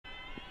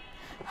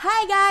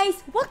Hi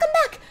guys! Welcome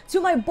back to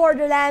my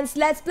Borderlands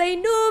Let's Play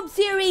Noob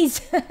series!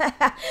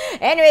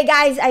 Anyway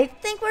guys, I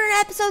think we're in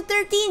episode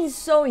 13.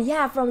 So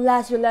yeah, from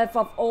last we left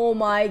off, oh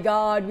my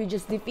god, we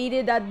just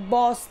defeated that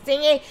boss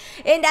thingy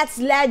in that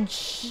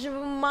sledge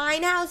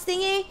mine house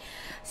thingy.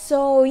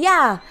 So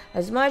yeah,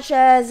 as much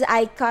as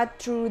I cut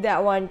through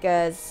that one,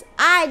 cause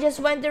I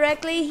just went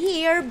directly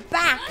here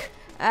back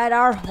at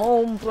our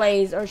home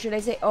place. Or should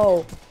I say,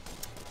 oh,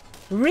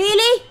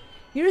 really?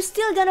 You're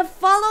still gonna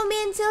follow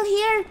me until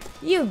here?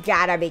 You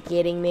gotta be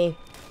kidding me.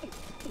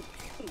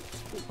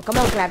 Oh, come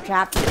on,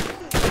 Claptrap.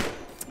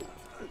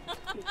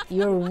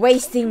 You're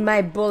wasting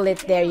my bullet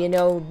there, you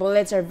know.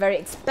 Bullets are very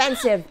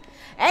expensive.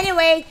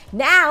 Anyway,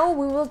 now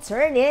we will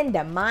turn in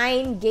the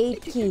mine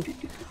gate key.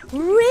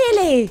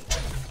 Really?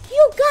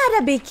 You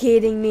gotta be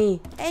kidding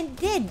me. And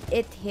did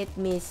it hit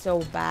me so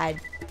bad?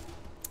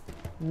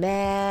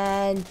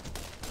 Man.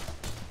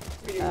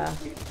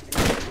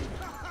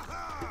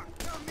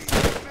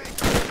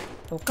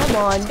 Oh, come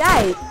on,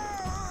 die.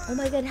 Oh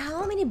my god,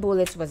 how many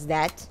bullets was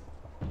that?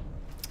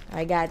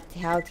 I got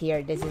health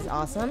here. This is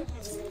awesome.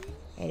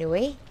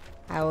 Anyway,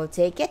 I will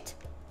take it.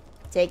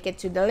 Take it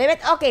to the limit.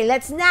 Okay,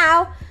 let's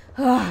now.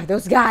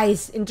 Those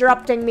guys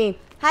interrupting me.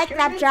 Hi,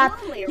 Claptrap.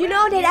 You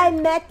know that I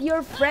met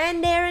your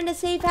friend there in the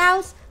safe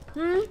house?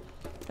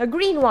 A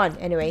green one.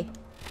 Anyway.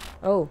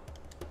 Oh,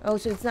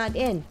 so it's not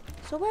in.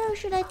 So where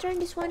should I turn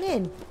this one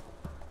in?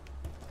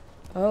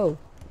 Oh,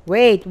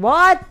 wait,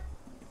 what?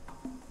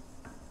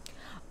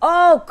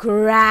 Oh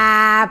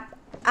crap!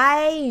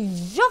 My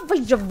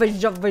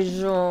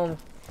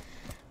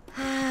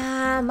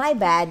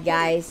bad,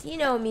 guys. You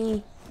know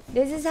me.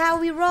 This is how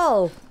we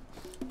roll.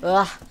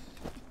 Ugh.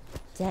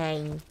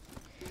 Dang.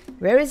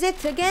 Where is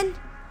it again?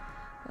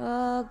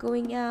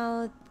 Going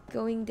out.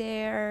 Going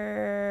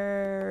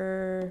there.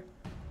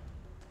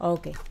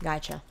 Okay,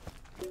 gotcha.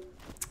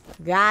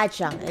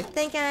 Gotcha. I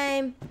think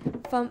I'm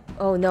from.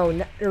 Oh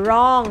no,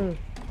 wrong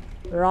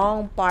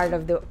part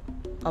of the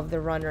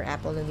runner,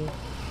 AppleNoobie.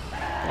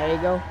 There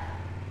you go.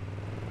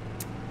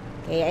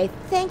 Okay, I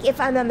think if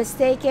I'm not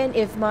mistaken,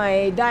 if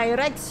my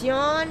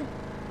direction.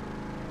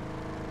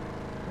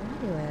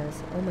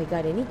 Oh my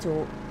god, I need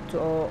to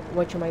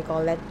what you might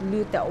call that,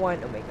 loot that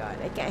one. Oh my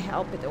god, I can't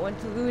help it. I want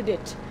to loot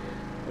it.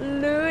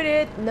 Loot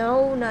it.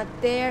 No, not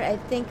there. I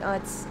think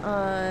it's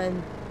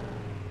on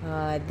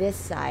this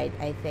side,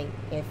 I think,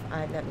 if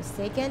I'm not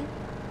mistaken.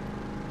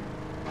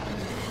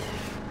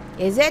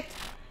 Is it?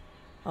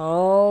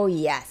 Oh,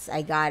 yes,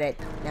 I got it.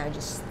 Now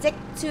just stick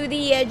to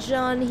the edge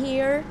on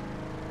here.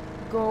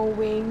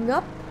 Going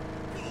up.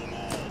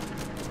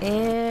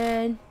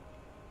 And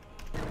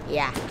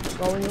yeah,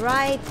 going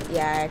right.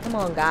 Yeah, come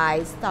on,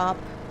 guys. Stop.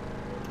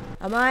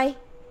 Am I?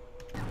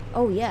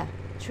 Oh, yeah,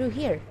 through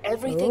here.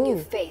 Everything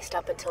you've faced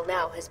up until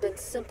now has been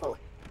simple.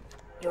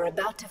 You're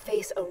about to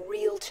face a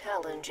real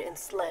challenge in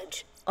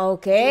Sledge.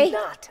 Okay. Do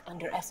not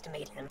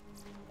underestimate him.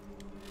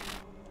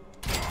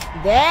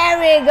 There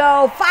we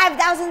go!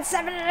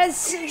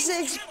 5,706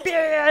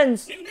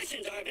 experience! New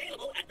missions are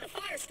available at the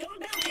Fyrestone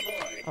bounty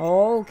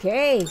board.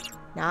 Okay,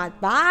 not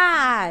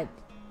bad.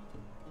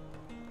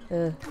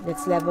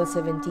 That's level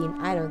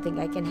 17. I don't think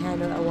I can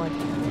handle that one.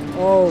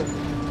 Oh.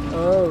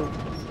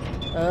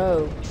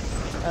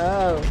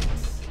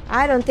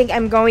 I don't think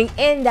I'm going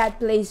in that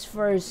place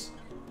first.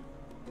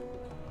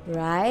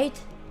 Right?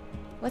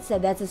 What's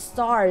that? That's a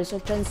star, so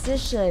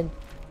transition.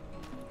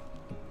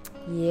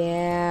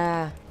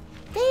 Yeah.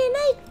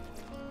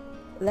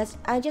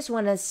 I just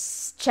want to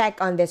check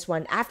on this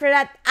one. After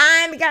that,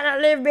 I'm gonna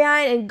leave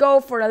behind and go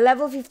for a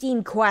level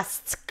 15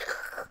 quest.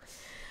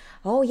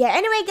 Oh yeah,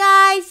 anyway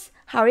guys,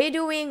 how are you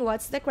doing?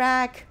 What's the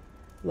crack?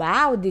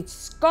 Wow,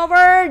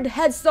 discovered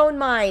headstone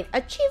mine.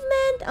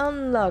 Achievement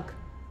unlocked.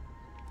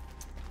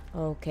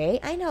 Okay,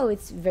 I know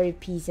it's very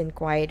peace and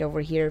quiet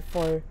over here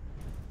for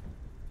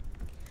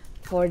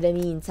the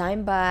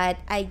meantime, but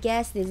I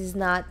guess this is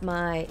not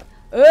my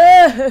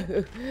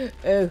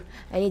I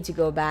need to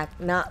go back.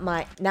 Not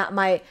my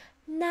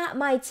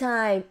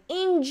time.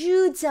 In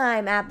due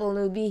time,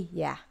 AppleNoobie.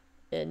 Yeah,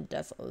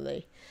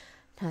 definitely.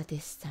 Not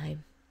this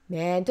time.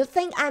 Man, to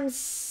think I'm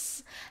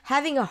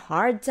having a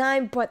hard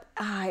time, but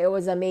it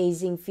was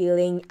amazing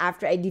feeling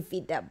after I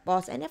defeat that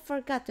boss. And I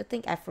forgot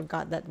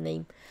that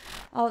name.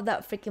 Oh,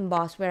 that freaking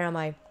boss. Where am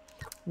I?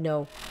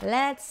 No.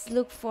 Let's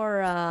look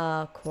for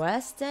a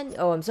quest then.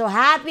 Oh, I'm so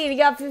happy. We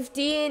got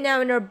 15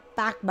 now in our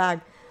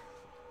backpack.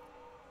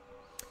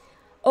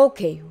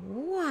 Okay,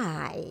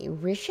 why?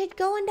 We should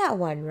go on that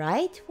one,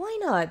 right? Why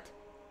not?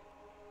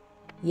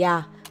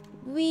 Yeah,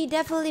 we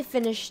definitely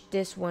finished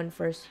this one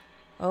first.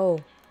 Oh,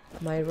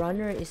 my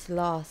runner is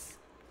lost.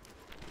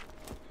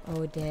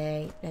 Oh,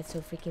 dang. That's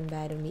so freaking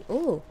bad of me.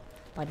 Oh,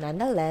 but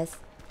nonetheless,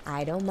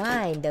 I don't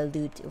mind the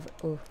loot.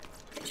 Oh.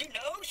 Did you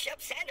know Shep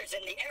Sanders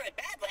in the arid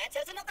Badlands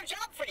has another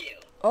job for you?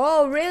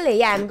 Oh, really?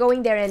 Yeah, I'm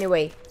going there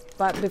anyway.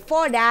 But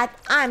before that,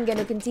 I'm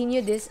gonna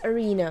continue this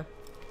arena.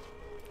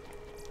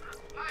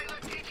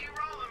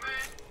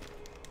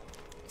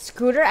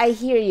 Scooter, I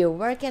hear you.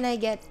 Where can I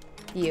get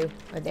you?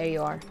 Oh, there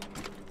you are.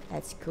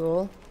 That's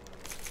cool.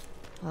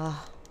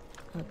 Oh,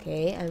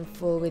 Okay, I'm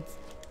full with...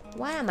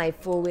 Why am I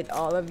full with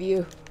all of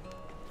you?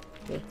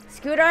 Okay,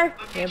 Scooter,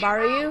 can I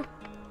borrow you?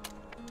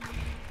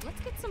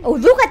 Oh,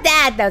 look at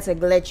that! That's a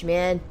glitch,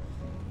 man.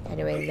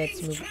 Anyway,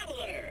 let's move.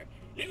 Traveler.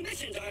 New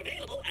missions are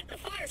available at the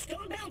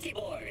Fyrestone bounty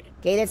board.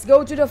 Okay, let's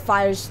go to the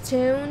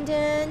Fyrestone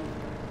then.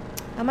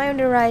 Am I on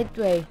the right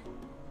way?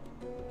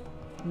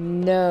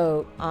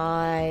 No,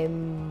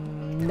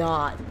 I'm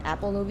not.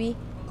 AppleNoobie,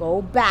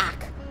 go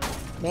back.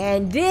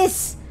 Man,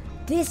 this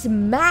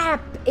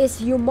map is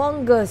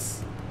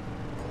humongous.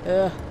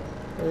 Ugh,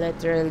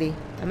 literally.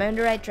 Am I on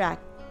the right track?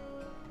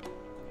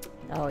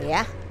 Oh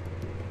yeah,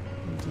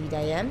 indeed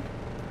I am.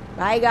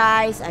 Bye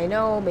guys. I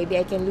know maybe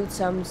I can loot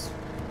some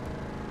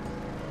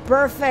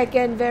perfect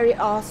and very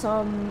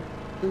awesome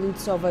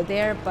loots over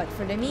there, but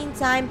for the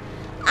meantime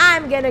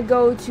I'm gonna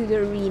go to the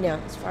arena.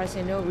 As far as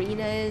I know,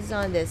 arena is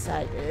on this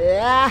side.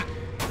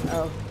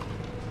 Oh,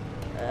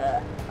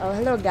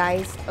 hello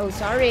guys. Oh,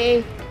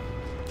 sorry.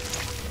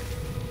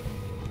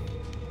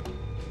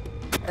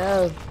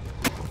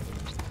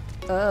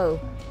 Oh,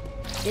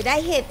 did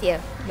I hit you?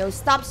 No,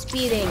 stop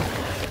speeding.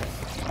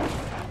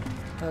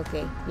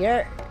 Okay,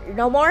 you're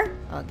no more?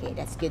 Okay,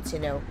 that's good to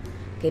know.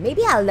 Okay,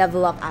 maybe I'll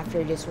level up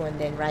after this one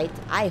then, right?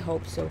 I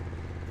hope so.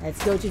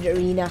 Let's go to the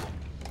arena.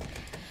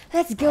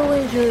 Let's go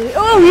into...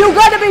 Oh, you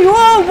gotta be...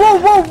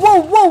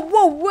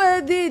 Whoa! Where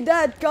did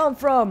that come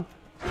from?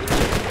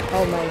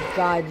 Oh my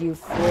god, you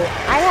fool.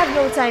 I have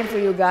no time for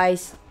you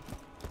guys.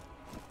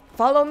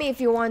 Follow me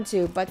if you want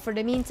to, but for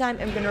the meantime,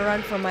 I'm gonna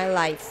run for my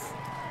life.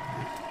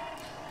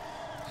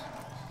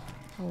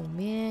 Oh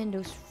man,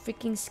 those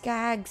freaking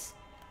skags.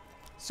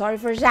 Sorry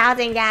for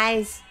shouting,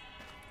 guys.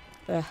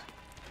 Ugh.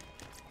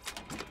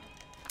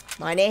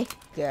 Money?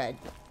 Good.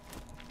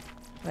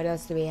 What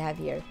else do we have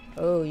here?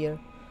 Oh, you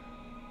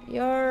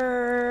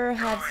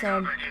have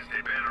some...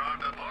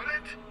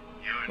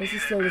 This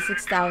is still the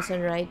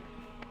 6,000, right?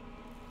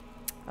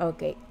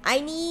 Okay. I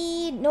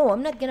need... No,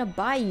 I'm not gonna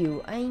buy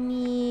you. I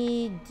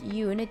need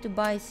you. I need to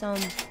buy some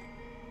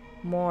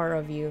more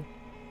of you.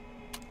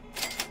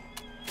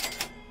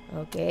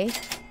 Okay.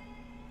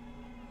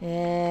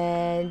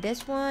 And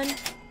this one...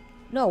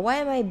 No, why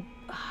am I...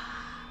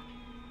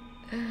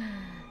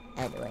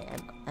 Anyway,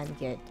 I'm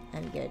good.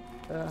 I'm good.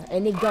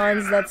 Any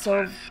guns that's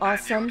so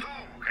awesome?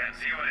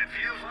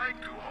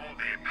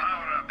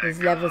 It's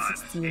level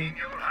 16.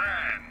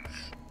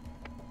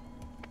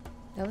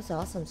 That was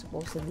awesome,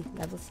 supposedly.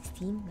 Level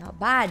 16? Not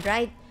bad,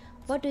 right?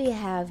 What do you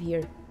have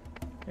here?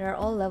 They're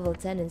all level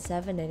 10 and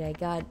 7 that I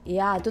got.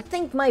 Yeah, to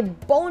think my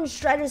bone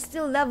shredder's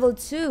still level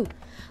 2.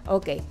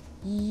 Okay.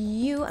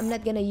 You, I'm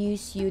not gonna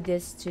use you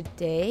this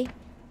today.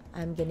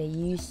 I'm gonna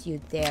use you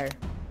there.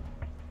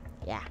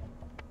 Yeah.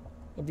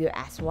 If you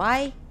ask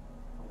why,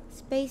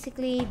 it's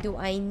basically, do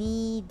I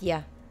need...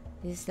 Yeah,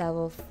 this is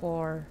level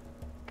 4.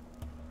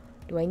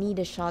 Do I need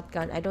a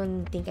shotgun? I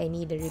don't think I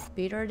need a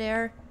repeater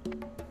there.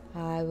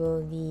 I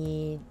will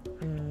need...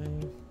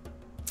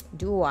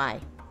 do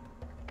I?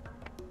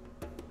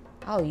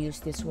 I'll use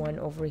this one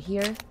over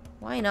here.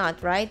 Why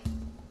not, right?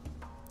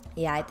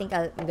 Yeah, I think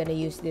I'm gonna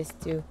use this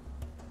too.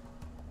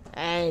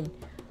 And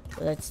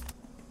let's...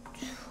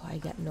 I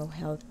got no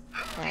health.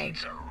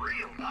 Needs a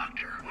real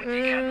doctor with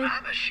the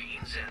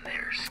machines and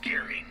their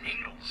scary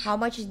needles. How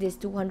much is this?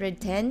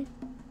 210?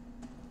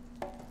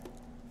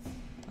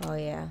 Oh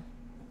yeah.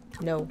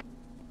 No.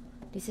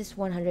 This is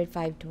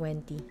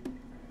 105.20.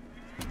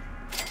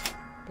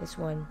 This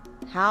one.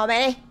 How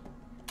many?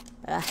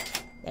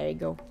 There you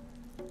go.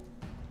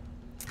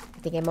 I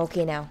think I'm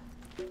okay now.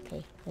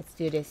 Okay, let's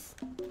do this.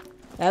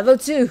 Level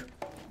 2.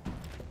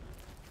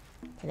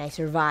 Can I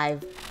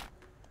survive?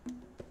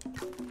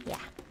 Yeah,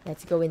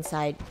 let's go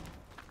inside.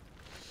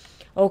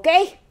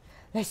 Okay,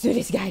 let's do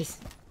this, guys.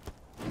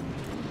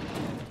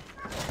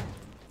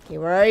 Okay,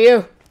 where are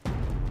you?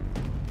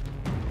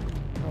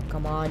 Oh,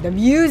 come on. The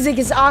music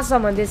is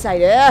awesome on this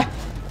side.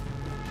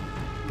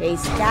 Okay,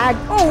 skag.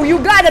 Oh, you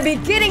gotta be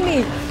kidding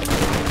me.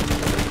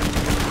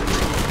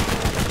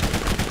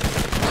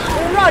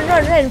 Run,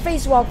 run, run.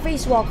 Face walk,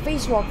 face walk,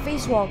 face walk,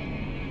 face walk.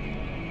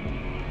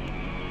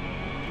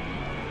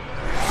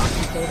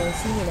 They don't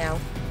see me now.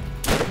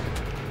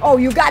 Oh,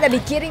 you gotta be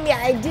kidding me.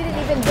 I didn't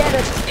even get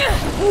it.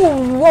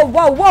 Ooh, whoa,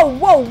 whoa, whoa,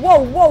 whoa,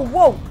 whoa, whoa,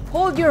 whoa.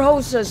 Hold your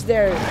horses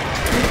there.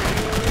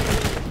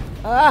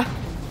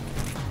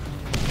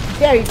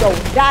 There you go.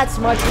 That's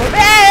much more.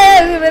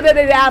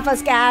 Alpha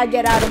Skag,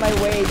 get out of my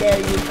way. There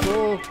you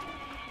go.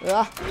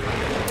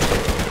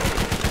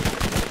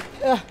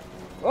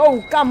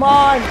 Oh, come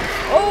on.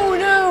 Oh,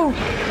 no.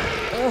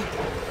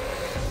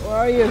 Where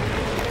are you?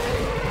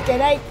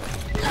 Can I...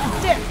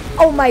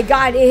 Oh my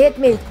god, it hit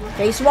me.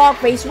 Face walk,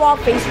 face walk,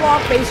 face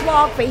walk, face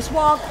walk, face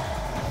walk.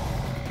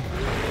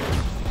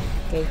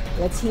 Okay,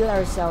 let's heal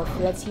ourselves.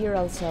 Let's heal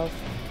ourselves.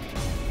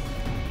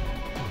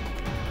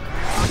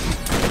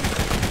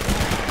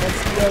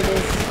 Let's heal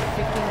this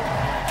freaking...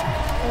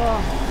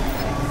 Oh.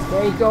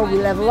 There you go, we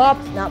level up.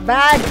 Not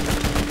bad.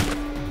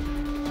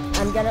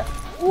 I'm gonna...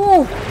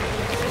 Ooh!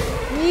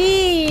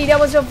 Eee, that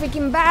was so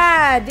freaking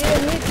bad.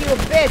 Didn't hit you a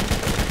bit.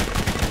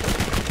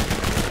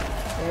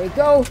 There There we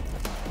go.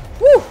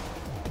 Woo!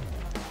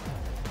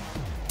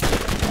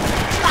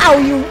 Ow,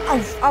 you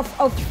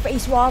off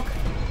face walk.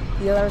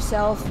 Heal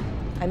ourselves.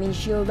 I mean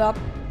shield up.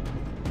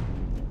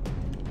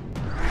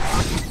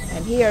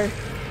 And here,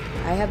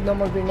 I have no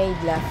more grenade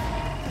left.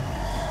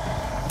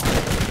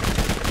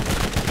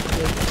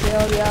 Okay,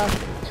 kill ya.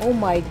 Oh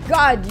my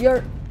god,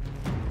 you're...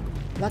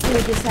 Luckily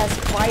this has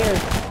fire.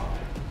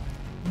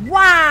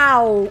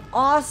 Wow!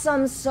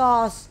 Awesome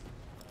sauce.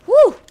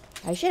 Woo!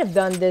 I should have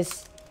done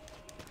this.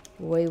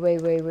 Wait.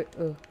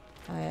 Oh,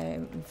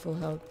 I'm in full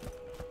health.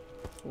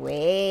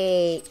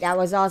 Wait, that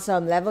was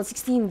awesome. Level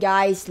 16,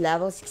 guys.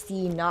 Level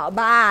 16, not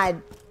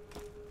bad.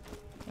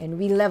 And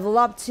we level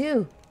up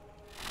too.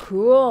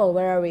 Cool.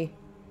 Where are we?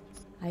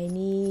 I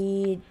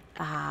need...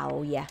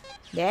 Oh, yeah.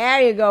 There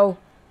you go.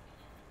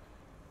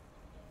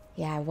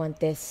 Yeah, I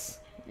want this.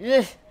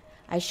 Ugh.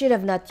 I should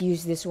have not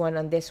used this one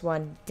on this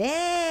one.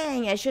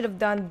 Dang, I should have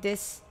done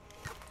this.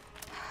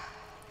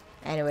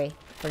 Anyway,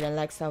 for the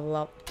next level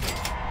up.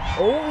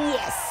 Oh,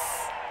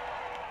 yes.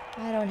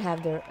 I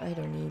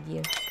don't need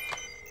you.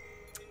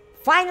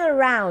 Final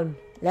round.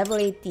 Level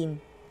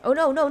 18. Oh,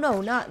 no.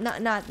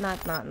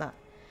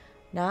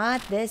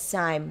 Not this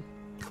time.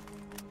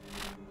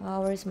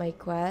 Oh, where's my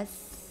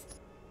quest?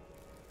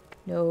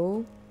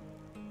 No.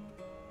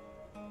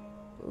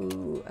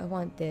 Ooh, I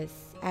want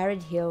this.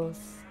 Arid Hills.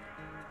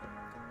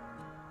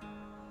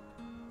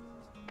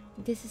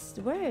 This is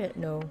where?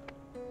 No.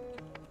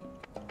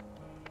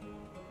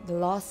 The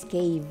Lost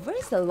Cave.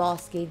 Where's the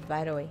Lost Cave,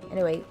 by the way?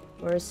 Anyway,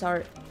 where's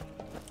our...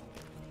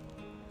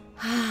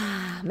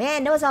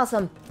 Man, that was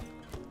awesome.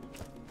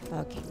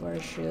 Okay,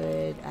 where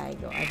should I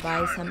go? I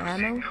buy some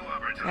ammo?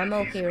 Ammo,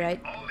 okay,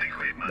 right?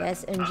 The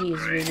SMG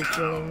is really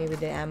killing me with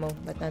the ammo.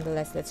 But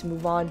nonetheless, let's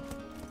move on.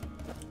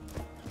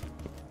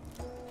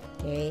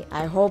 Okay,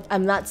 I hope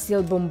I'm not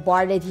still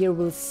bombarded here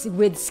with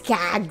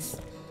skags.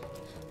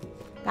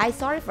 Guys,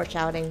 sorry for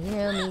shouting. You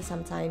know me,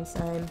 sometimes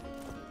I'm...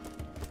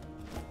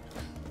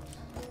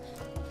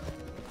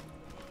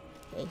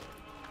 Okay.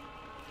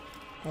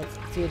 Let's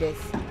do this.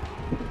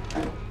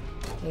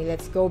 Okay,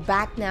 let's go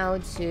back now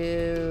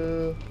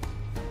to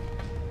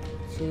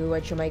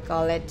what you might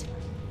call it.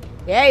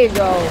 There you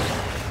go.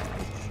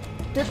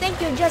 To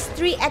think you're just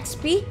 3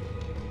 XP?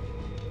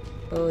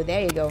 Oh,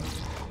 there you go.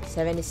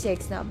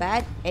 76, not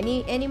bad.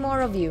 Any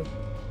more of you?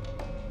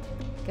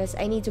 Because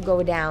I need to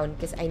go down.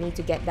 Because I need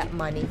to get that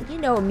money. You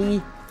know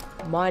me.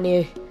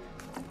 Money.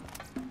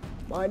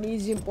 Money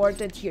is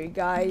important here,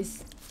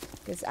 guys.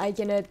 Because I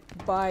cannot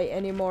buy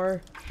any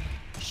more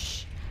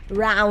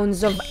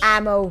rounds of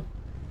ammo.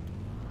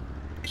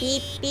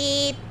 Beep,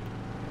 beep.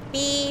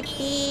 Beep,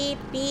 beep,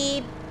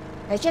 beep.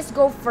 Let's just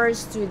go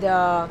first to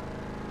the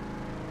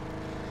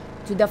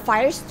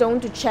Fyrestone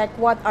to check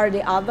what are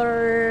the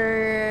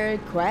other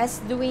quests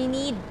do we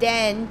need.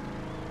 Then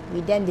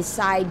we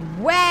decide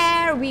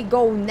where we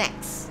go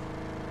next.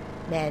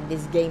 Man,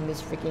 this game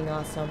is freaking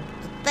awesome.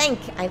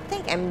 I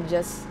think I'm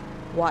just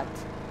what?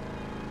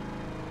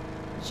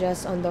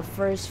 Just on the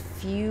first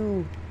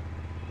few.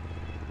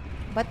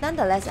 But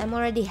nonetheless, I'm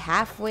already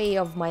halfway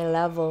of my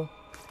level.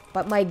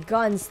 But my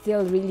gun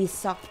still really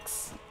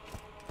sucks.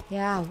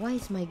 Yeah, why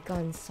is my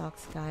gun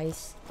sucks,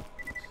 guys?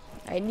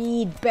 I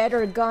need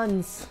better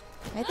guns.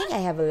 I think I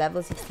have a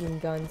level 16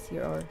 guns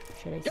here, or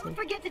should I say? Don't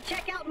forget to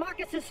check out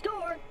Marcus's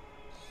store.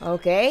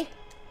 Okay.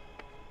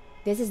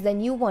 This is the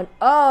new one.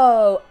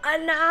 Oh,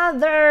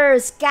 another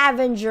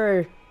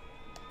scavenger.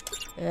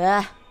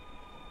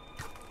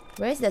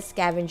 Where's the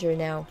scavenger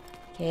now?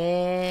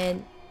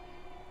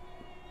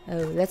 Oh,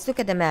 let's look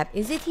at the map.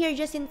 Is it here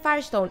just in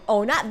Fyrestone?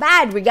 Oh, not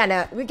bad. We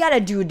gotta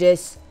do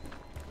this.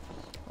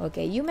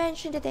 Okay, you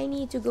mentioned that I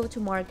need to go to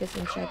Marcus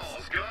and check.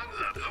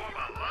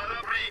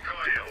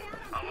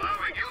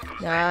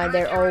 Nah,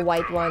 they're all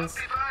white ones.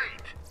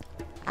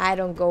 I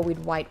don't go with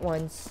white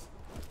ones.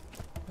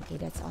 Okay,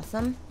 that's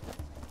awesome.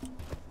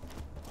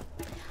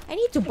 I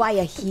need to buy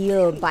a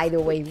heal, by the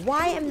way.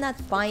 Why I'm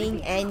not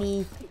buying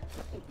any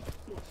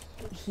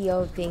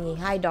heal thingy?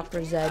 Hi,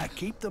 Dr. Zed. I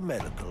keep the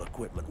medical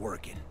equipment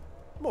working,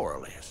 more or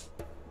less.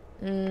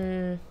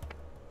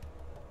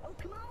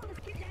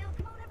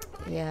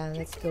 Yeah,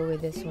 let's go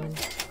with this one.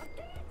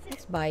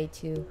 Let's buy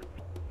 2.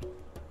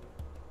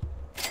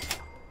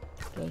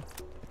 Okay.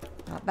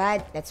 Not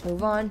bad. Let's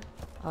move on.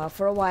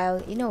 For a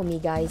while, you know me,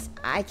 guys.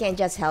 I can't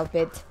just help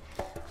it.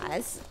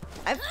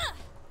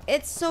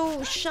 It's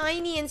so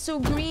shiny and so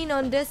green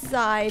on this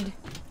side.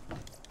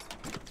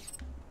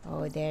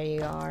 Oh, there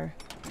you are.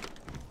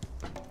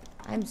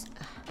 I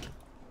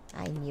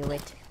knew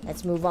it.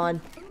 Let's move on.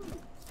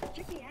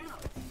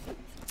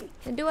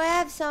 And do I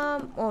have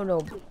some? Oh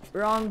no,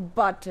 wrong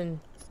button.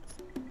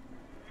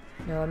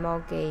 No, I'm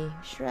okay.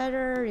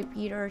 Shredder,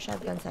 repeater,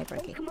 shotgun, sniper.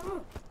 Okay. Come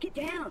on, get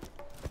down.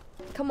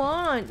 Come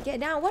on, get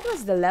down. What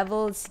was the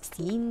level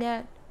 16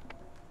 that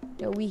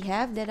we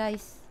have that I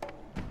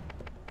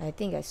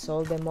think I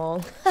sold them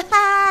all.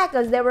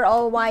 Because they were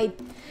all white.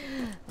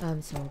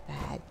 I'm so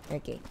bad.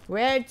 Okay,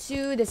 where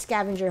to the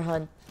scavenger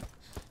hunt?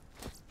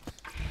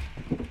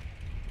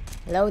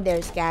 Hello there,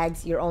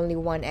 Skags. You're only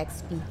 1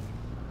 XP.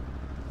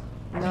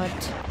 Not.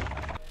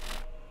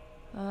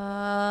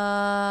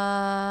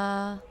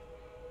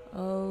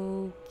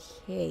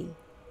 Okay.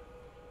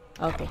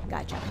 Okay,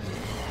 gotcha.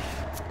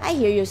 I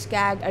hear you,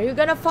 Skag. Are you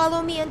gonna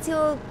follow me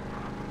until...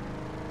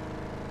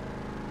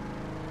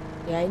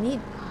 Yeah, I need...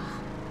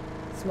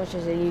 As much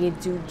as I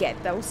needed to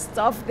get those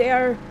stuff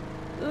there.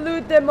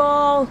 Loot them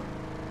all.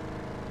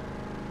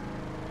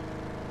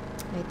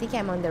 I think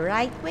I'm on the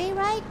right way,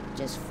 right?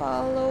 Just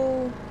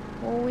follow...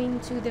 Going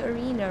to the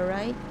arena,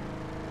 right?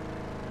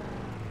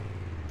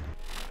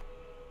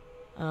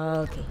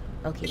 Okay.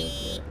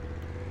 Okay.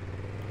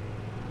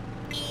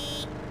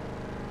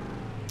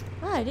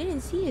 Ah, I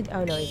didn't see it.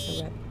 Oh no, it's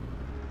a web.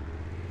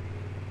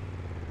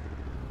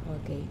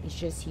 Okay, it's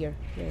just here.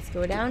 Let's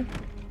go down.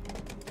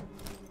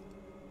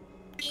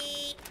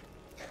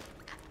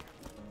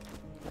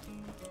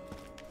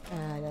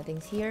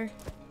 Nothing's here.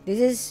 This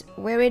is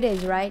where it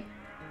is, right?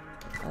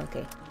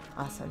 Okay,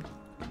 awesome.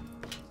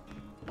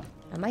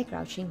 Am I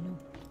crouching? No.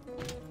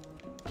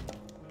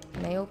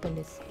 Can I open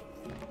this?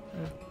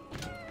 No.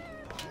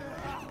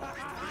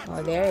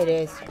 Oh, there it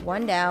is.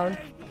 One down.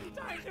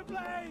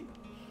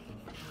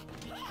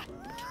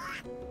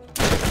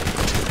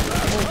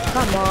 Oh,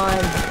 come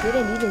on.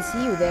 Didn't even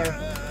see you there.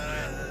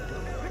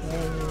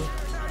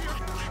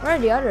 Where are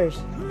the others?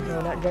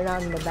 No, they're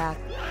not in the back.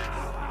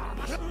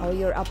 Oh,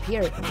 you're up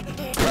here.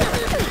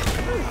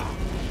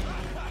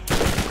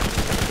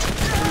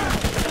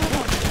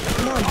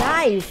 Come on,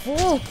 die, you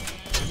fool.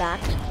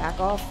 Back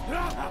off.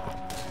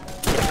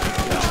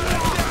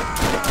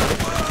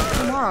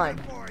 Come on.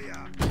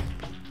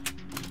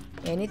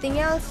 Anything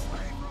else?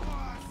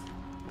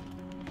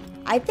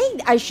 I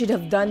think I should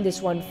have done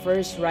this one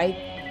first, right?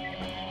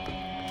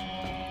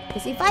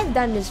 Because if I've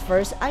done this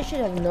first, I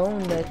should have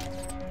known that.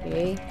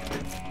 Okay.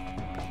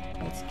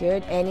 That's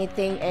good.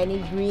 Anything, any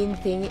green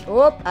thing.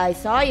 Oh, I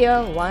saw you.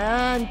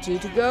 1, 2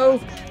 to go.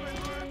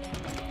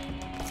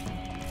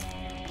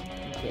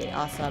 Okay,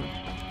 awesome.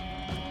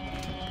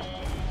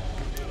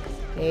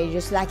 Okay,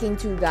 just lacking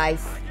 2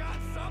 guys.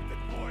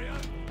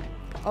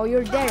 Oh,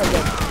 you're there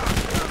again.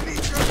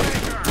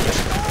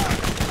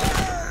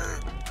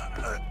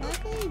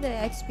 Okay, the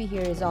XP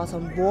here is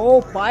awesome.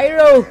 Whoa,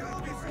 Pyro!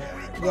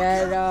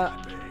 Get a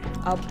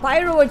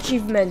Pyro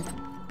achievement.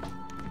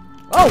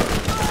 Oh!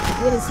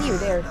 Didn't see you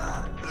there.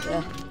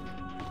 Yeah.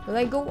 Will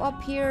I go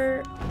up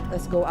here?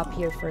 Let's go up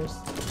here first.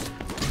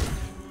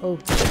 Oh.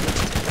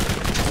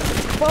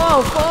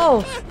 Fall!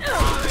 Oh,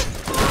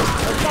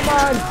 come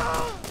on!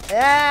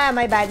 Ah,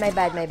 my bad.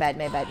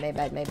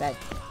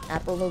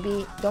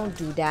 AppleNoobie, don't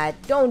do that.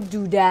 Don't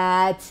do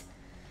that.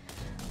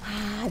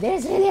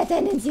 There's really a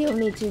tendency of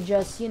me to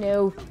just, you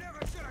know...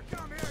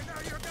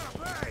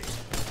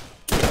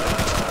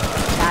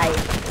 die.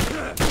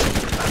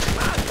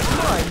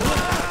 Come on.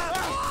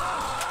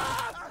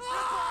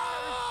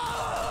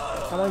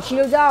 Come on,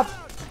 shield up.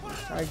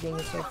 Charging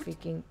is so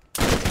freaking...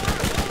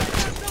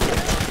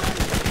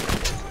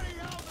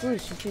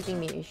 Who's shooting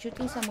me? Is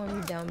shooting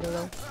someone down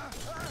below?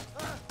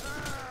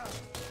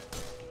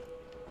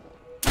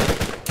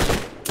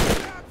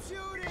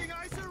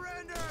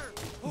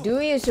 Do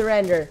you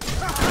surrender?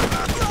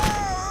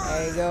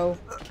 There you go.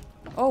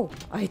 Oh,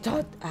 I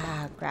thought...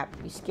 Ah, crap.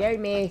 You scared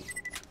me.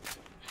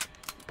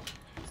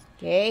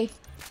 Okay.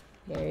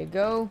 There you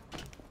go.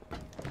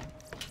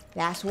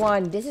 Last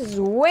one. This is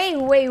way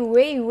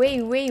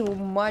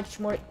much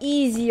more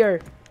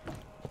easier.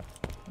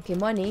 Okay,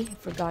 money. I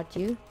forgot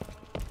you.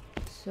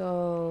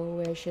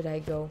 So, where should I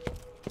go?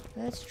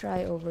 Let's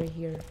try over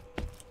here.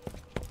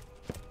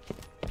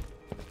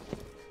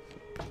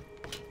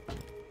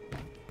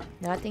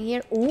 Nothing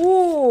here.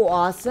 Ooh,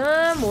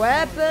 awesome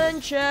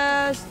weapon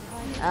chest.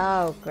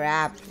 Oh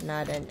crap!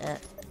 Not an.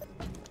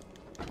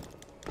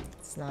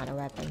 It's not a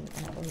weapon.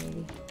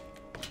 Maybe.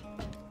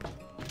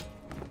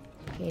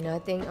 Okay,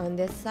 nothing on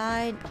this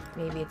side.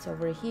 Maybe it's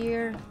over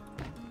here.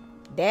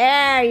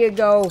 There you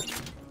go.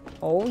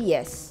 Oh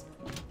yes.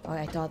 Oh,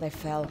 I thought I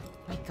fell.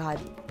 My God.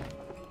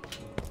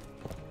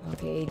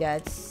 Okay,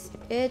 that's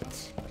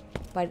it.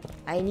 But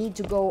I need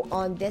to go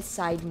on this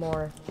side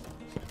more.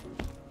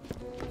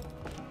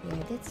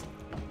 Yeah, that's...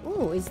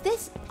 Ooh, is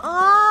this...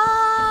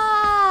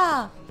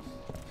 Ah!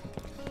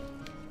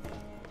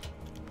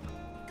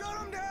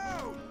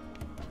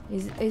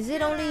 Is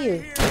it only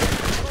you?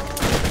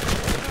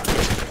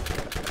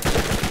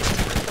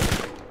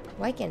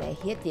 Why can't I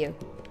hit you?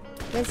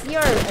 Because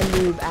you're a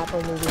noob,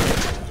 AppleNoobie.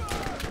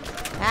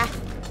 Ah!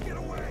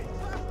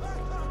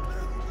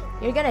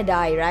 You're gonna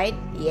die, right?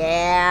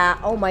 Yeah!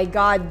 Oh my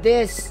God,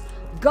 this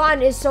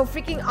gun is so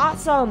freaking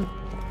awesome!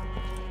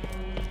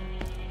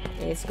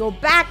 Let's go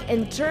back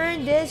and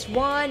turn this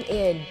one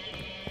in.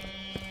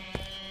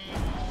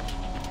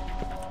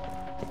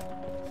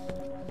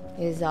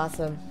 This is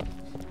awesome.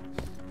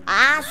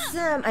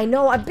 Awesome! I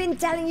know, I've been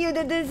telling you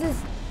that this is...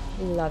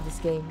 I love this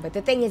game. But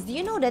the thing is, do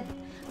you know that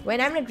when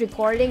I'm not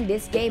recording,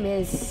 this game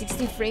is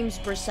 60 frames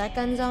per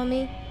second on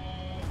me?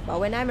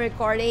 But when I'm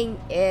recording,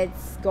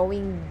 it's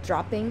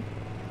dropping.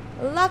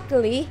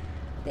 Luckily,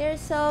 there's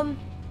some...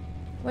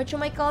 What you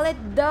might call it?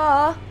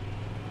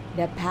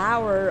 The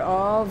power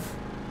of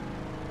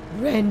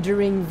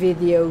rendering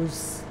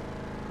videos.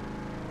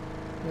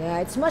 Yeah,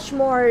 it's much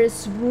more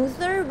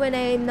smoother when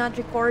I'm not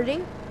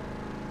recording.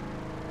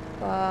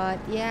 But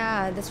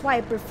yeah, that's why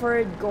I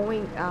preferred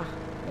going.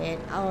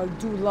 And I'll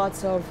do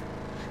lots of.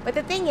 But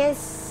the thing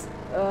is,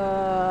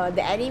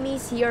 the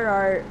enemies here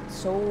are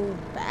so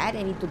bad.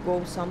 I need to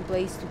go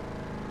someplace to.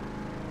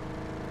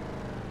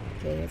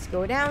 Okay, let's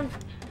go down.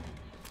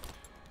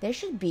 There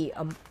should be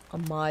a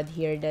mod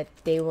here that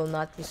they will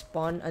not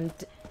respawn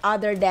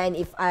other than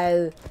if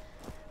I'll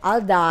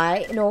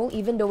die. No,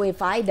 even though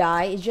if I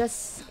die, it's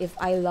just if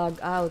I log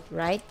out,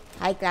 right?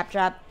 Hi,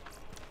 Claptrap.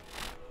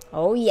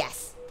 Oh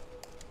yes.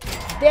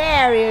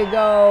 There you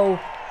go.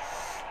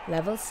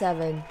 Level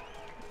 7.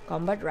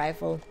 Combat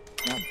rifle.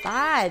 Not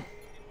bad.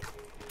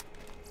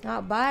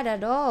 Not bad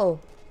at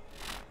all.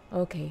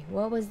 Okay,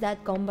 what was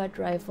that combat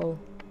rifle?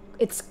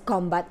 It's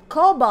combat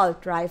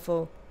cobalt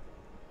rifle.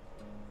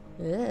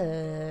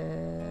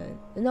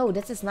 No,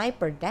 that's a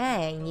sniper.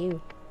 Dang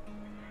you.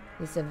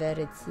 It's a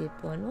very cheap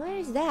one. Where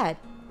is that?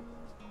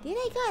 Did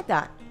I got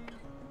that?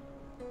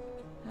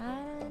 I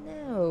don't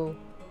know.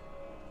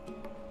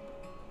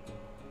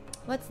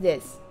 What's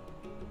this?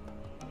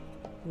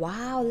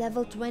 Wow,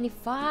 level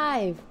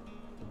 25.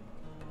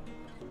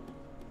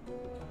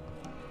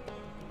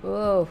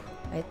 Oh,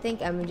 I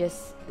think I'm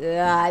just...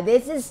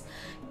 this is...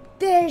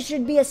 There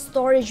should be a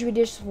storage with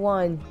this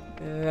one.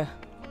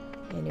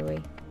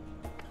 Anyway.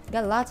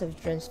 Got lots of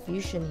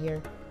transfusion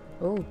here.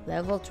 Oh,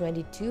 level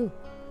 22.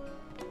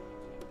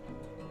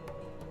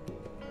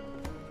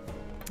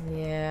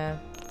 Yeah.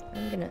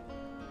 I'm gonna...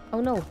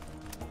 Oh no.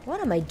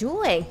 What am I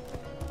doing?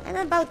 I'm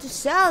about to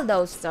sell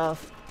those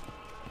stuff.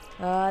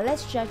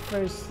 Let's check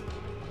first.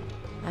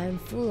 I'm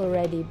full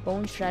already.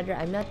 Bone Shredder,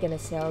 I'm not gonna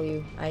sell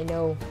you. I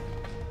know.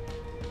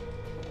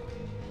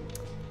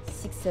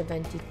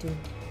 672.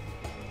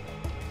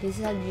 This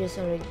is just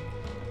already...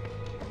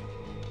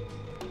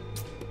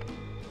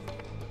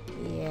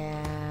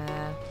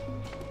 Yeah.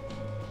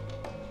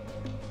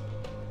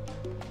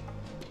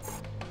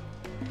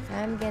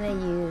 I'm gonna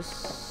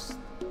use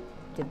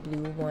the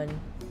blue one.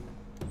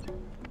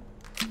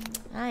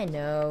 I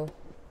know.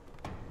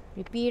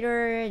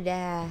 Repeater, the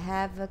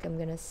Havoc, I'm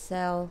gonna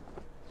sell.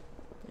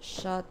 The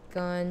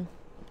shotgun.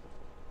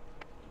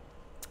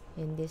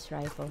 And this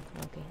rifle.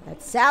 Okay,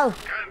 let's sell!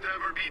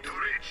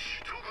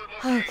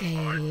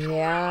 Okay,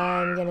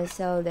 yeah, I'm gonna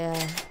sell the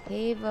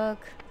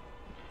Havoc.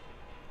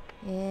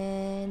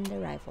 And the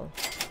rifle.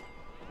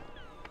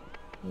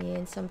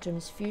 And some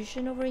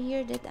transfusion over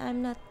here that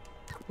I'm not...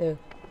 that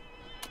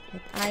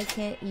I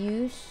can't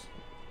use.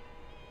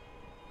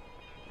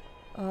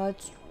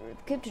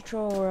 Keep to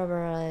throw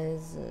rubber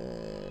as...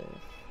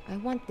 I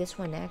want this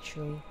one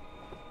actually.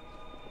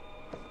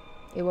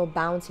 It will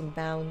bounce and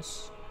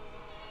bounce.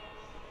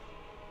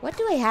 What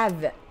do I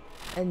have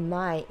in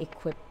my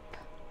equip?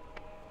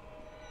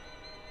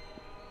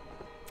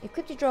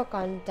 Equip to throw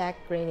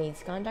contact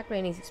grenades. Contact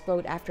grenades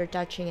explode after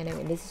touching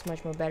enemy. This is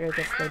much more better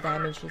because the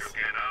damage is...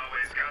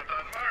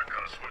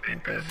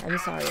 Okay, I'm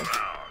sorry.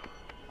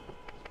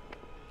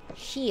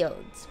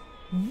 Shields.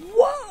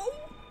 Wow!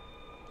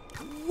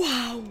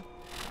 Wow!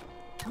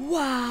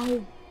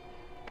 Wow!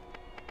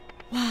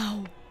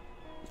 Wow!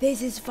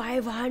 This is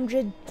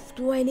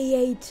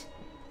 528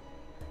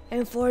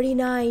 and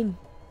 49.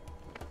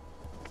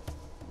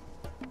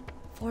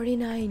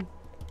 49.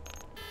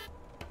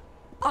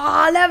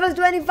 Ah, oh, level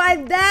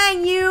 25.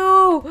 Dang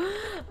you!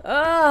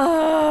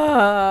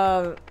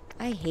 I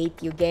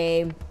hate you,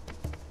 game.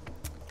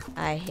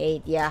 I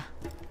hate ya.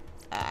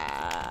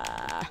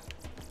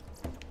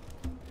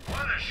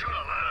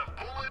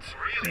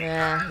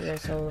 Yeah, you're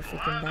so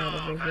freaking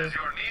bad over here.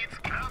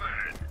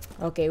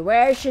 Okay,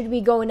 where should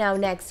we go now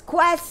next?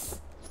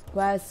 Quest!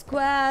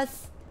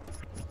 Quest!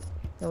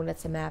 No,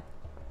 that's a map.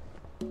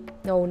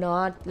 No,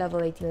 not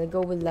level 18. Let's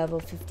go with level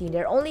 15.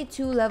 There are only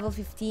 2 level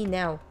 15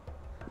 now.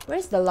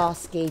 Where's the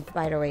Lost Cave,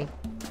 by the way?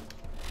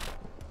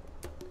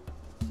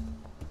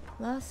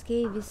 Lost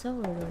Cave is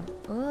over.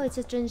 Oh, it's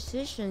a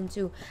transition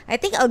too. I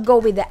think I'll go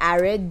with the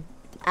arid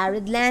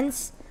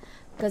lands.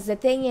 Because the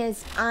thing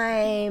is,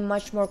 I'm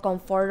much more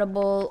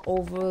comfortable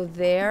over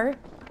there.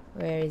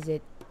 Where is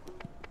it?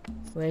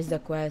 Where's the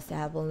quest?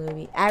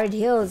 AppleNoobie. Arid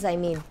Hills, I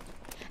mean.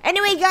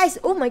 Anyway, guys.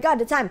 Oh my god,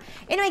 the time.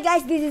 Anyway,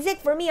 guys, this is it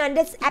for me on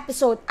this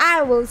episode.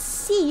 I will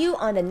see you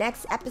on the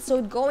next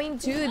episode going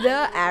to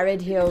the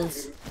Arid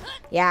Hills.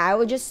 Yeah, I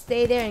will just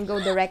stay there and go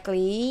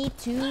directly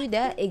to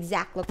the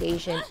exact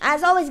location.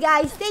 As always,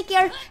 guys, take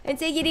care and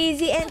take it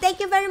easy. And thank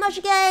you very much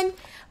again.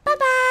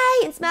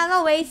 Bye-bye. And smile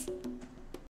always.